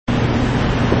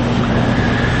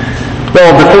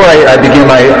Well, before I begin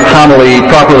my homily,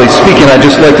 properly speaking, I'd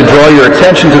just like to draw your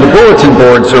attention to the bulletin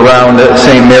boards around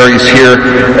St. Mary's here,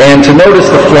 and to notice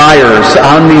the flyers.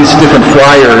 On these different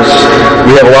flyers,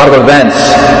 we have a lot of events.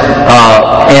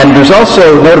 And there's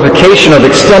also notification of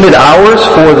extended hours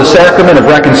for the Sacrament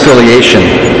of Reconciliation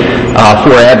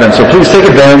for Advent. So please take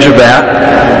advantage of that.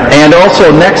 And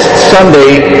also next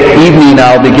Sunday evening,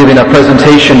 I'll be giving a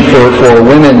presentation for a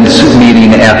women's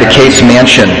meeting at the Case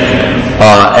Mansion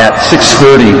at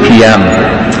 6:30 p.m.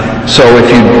 So if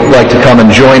you'd like to come and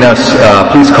join us,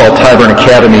 please call Tyburn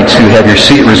Academy to have your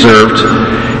seat reserved.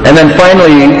 And then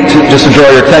finally, just to draw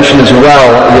your attention as well,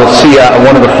 you'll see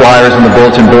one of the flyers in the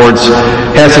bulletin boards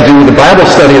has to do with the Bible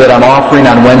study that I'm offering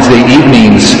on Wednesday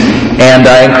evenings. And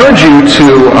I encourage you to,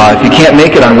 if you can't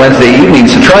make it on Wednesday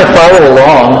evenings, to try to follow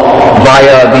along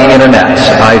via the internet.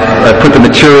 I put the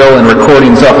material and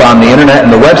recordings up on the internet,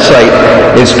 and the website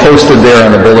is posted there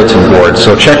on the bulletin board.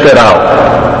 So check that out.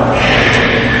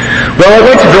 Well, I'd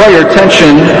like to draw your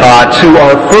attention to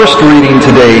our first reading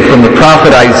today from the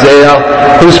prophet Isaiah,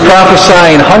 who's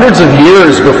prophesying hundreds of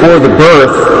years before the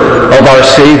birth of our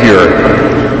Savior.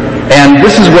 And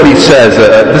this is what he says.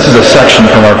 This is a section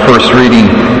from our first reading.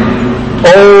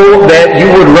 Oh, that you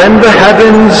would rend the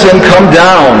heavens and come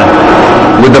down,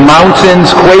 with the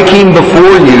mountains quaking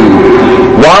before you,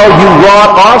 while you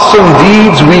wrought awesome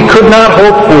deeds we could not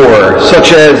hope for,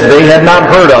 such as they had not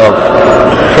heard of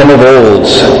from of old.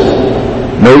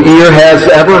 No ear has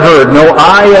ever heard, no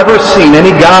eye ever seen any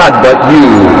God but you,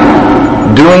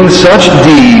 doing such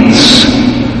deeds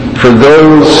for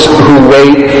those who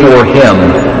wait for him.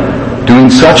 Doing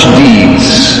such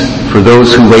deeds for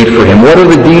those who wait for him. What are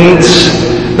the deeds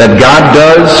that God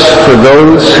does for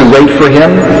those who wait for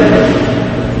him?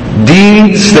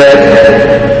 Deeds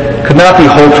that could not be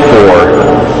hoped for.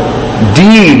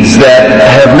 Deeds that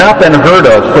have not been heard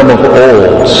of from of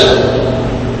old.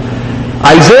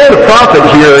 Isaiah the prophet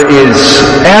here is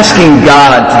asking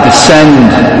God to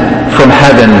descend from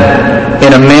heaven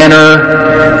in a manner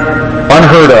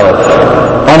unheard of,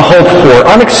 unhoped for,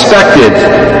 unexpected,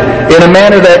 in a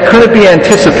manner that couldn't be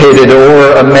anticipated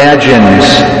or imagined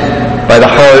by the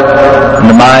heart and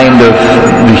the mind of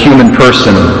the human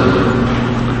person.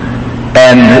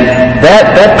 And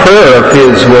that prayer of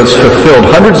his was fulfilled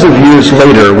hundreds of years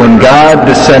later when God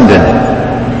descended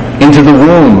into the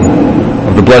womb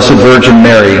of the Blessed Virgin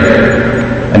Mary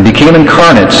and became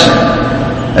incarnate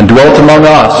and dwelt among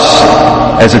us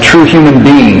as a true human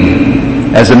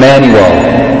being, as Emmanuel,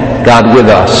 God with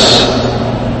us.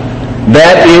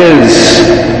 That is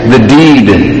the deed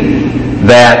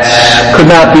that could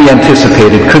not be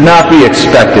anticipated, could not be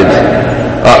expected.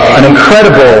 An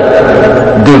incredible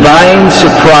divine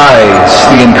surprise,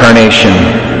 the Incarnation.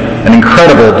 An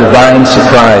incredible divine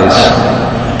surprise.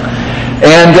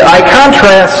 And I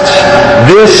contrast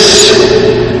this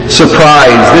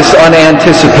surprise, this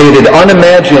unanticipated,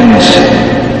 unimagined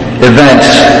event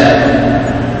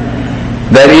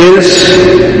that is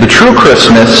the true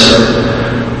Christmas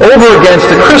over against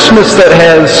a Christmas that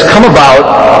has come about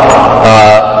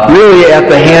really at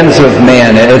the hands of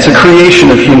man. It's a creation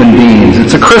of human beings.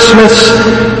 It's a Christmas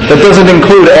that doesn't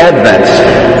include Advent.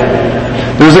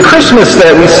 There's a Christmas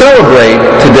that we celebrate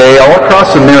today all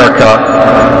across America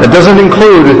that doesn't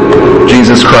include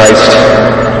Jesus Christ.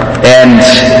 And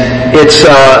it's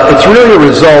really a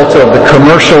result of the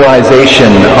commercialization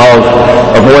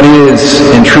of what is,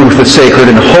 in truth, a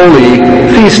sacred and holy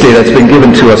feast day that's been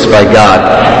given to us by God.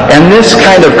 And this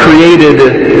kind of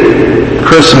created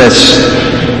Christmas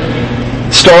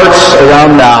starts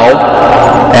around now,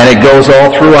 and it goes all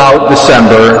throughout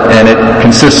December, and it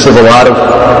consists of a lot of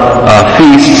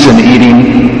feasts and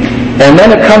eating. And then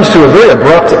it comes to a very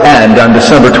abrupt end on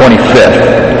December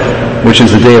 25th, which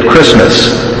is the day of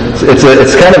Christmas.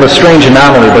 It's kind of a strange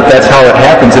anomaly, but that's how it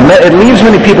happens. And it leaves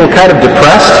many people kind of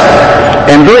depressed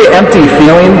and very empty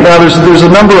feeling. Now, there's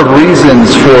a number of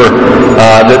reasons for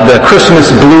the Christmas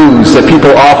blues that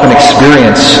people often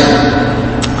experience.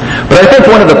 But I think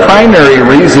one of the primary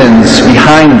reasons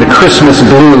behind the Christmas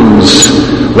blues,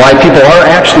 why people are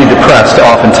actually depressed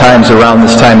oftentimes around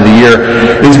this time of the year,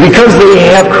 is because they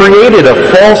have created a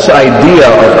false idea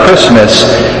of Christmas,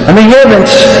 and they haven't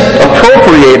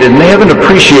appropriated and they haven't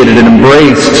appreciated and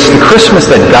embraced the Christmas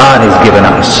that God has given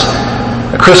us.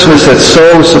 A Christmas that's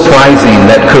so surprising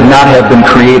that could not have been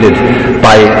created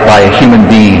by a human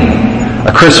being.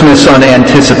 A Christmas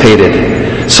unanticipated.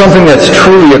 Something that's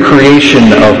truly a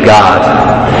creation of God.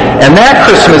 And that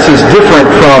Christmas is different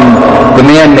from the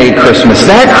man-made Christmas.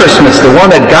 That Christmas, the one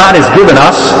that God has given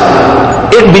us,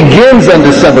 it begins on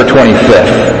December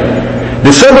 25th.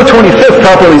 December 25th,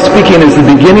 properly speaking, is the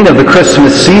beginning of the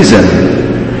Christmas season.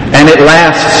 And it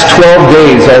lasts 12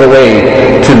 days all the way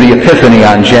to the Epiphany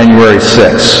on January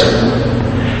 6th.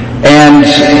 And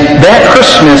that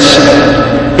Christmas,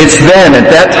 it's then,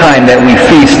 at that time, that we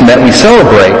feast and that we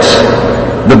celebrate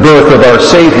the birth of our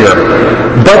Savior.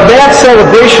 But that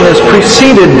celebration is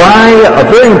preceded by a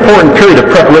very important period of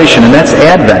preparation, and that's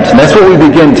Advent. And that's what we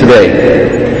begin today.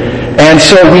 And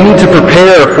so we need to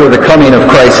prepare for the coming of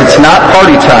Christ. It's not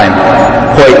party time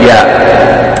quite yet.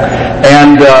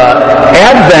 And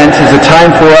Advent is a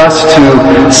time for us to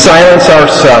silence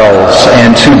ourselves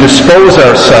and to dispose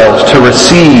ourselves to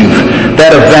receive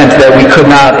that event that we could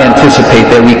not anticipate,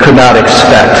 that we could not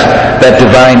expect, that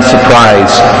divine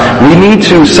surprise. We need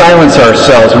to silence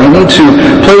ourselves. We need to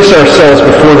place ourselves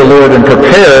before the Lord and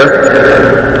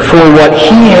prepare for what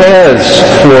He has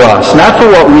for us, not for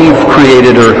what we've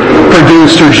created or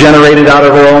produced or generated out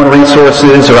of our own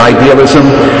resources or idealism,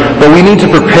 but we need to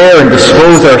prepare and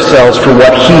dispose ourselves for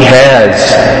what He has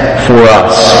for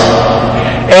us.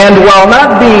 And while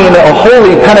not being a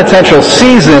holy penitential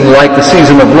season like the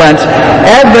season of Lent,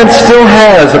 Advent still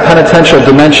has a penitential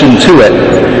dimension to it.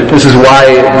 This is why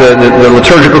the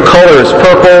liturgical color is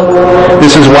purple.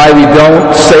 This is why we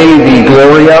don't say the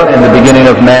Gloria in the beginning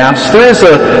of Mass. There is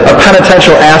a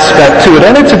penitential aspect to it,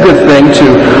 and it's a good thing to,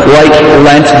 like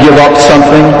Lent, give up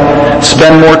something,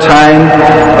 spend more time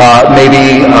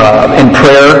maybe in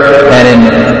prayer and in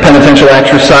penitential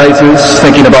exercises,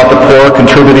 thinking about the poor,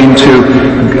 contributing to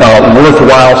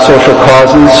worthwhile social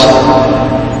causes.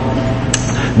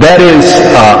 That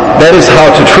is how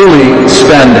to truly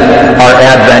spend our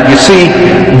Advent. You see,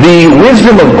 the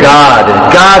wisdom of God,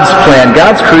 God's plan,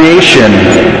 God's creation,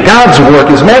 God's work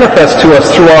is manifest to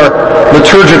us through our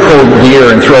liturgical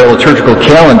year and through our liturgical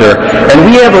calendar. And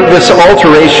we have this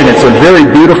alteration. It's a very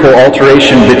beautiful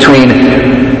alteration between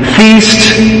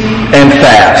feast and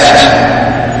fast.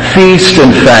 Feast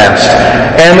and fast.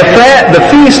 And the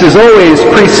feast is always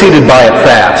preceded by a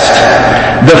fast.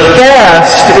 The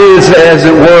fast is, as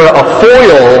it were, a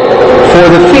foil for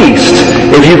the feast.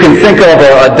 If you can think of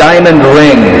a diamond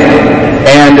ring,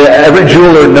 and every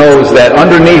jeweler knows that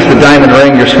underneath the diamond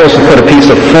ring you're supposed to put a piece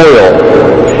of foil.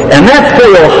 And that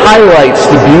foil highlights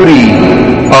the beauty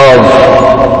of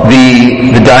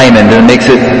the diamond and makes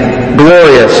it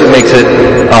glorious. It makes it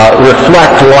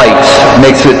reflect light. It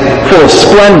makes it full of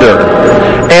splendor.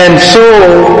 And so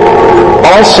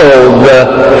also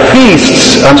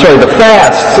the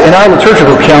fasts in our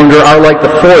liturgical calendar are like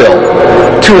the foil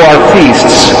to our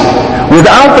feasts.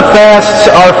 Without the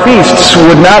fasts, our feasts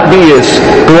would not be as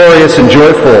glorious and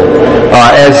joyful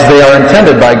as they are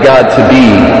intended by God to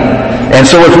be. And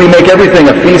so if we make everything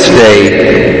a feast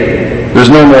day,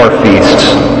 there's no more feasts.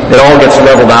 It all gets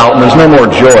leveled out and there's no more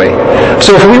joy.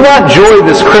 So if we want joy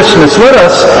this Christmas, let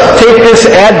us take this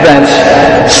Advent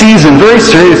season very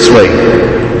seriously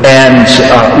and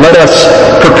let us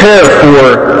prepare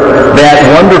for that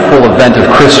wonderful event of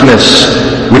Christmas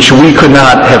which we could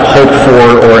not have hoped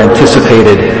for or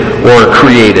anticipated or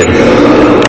created.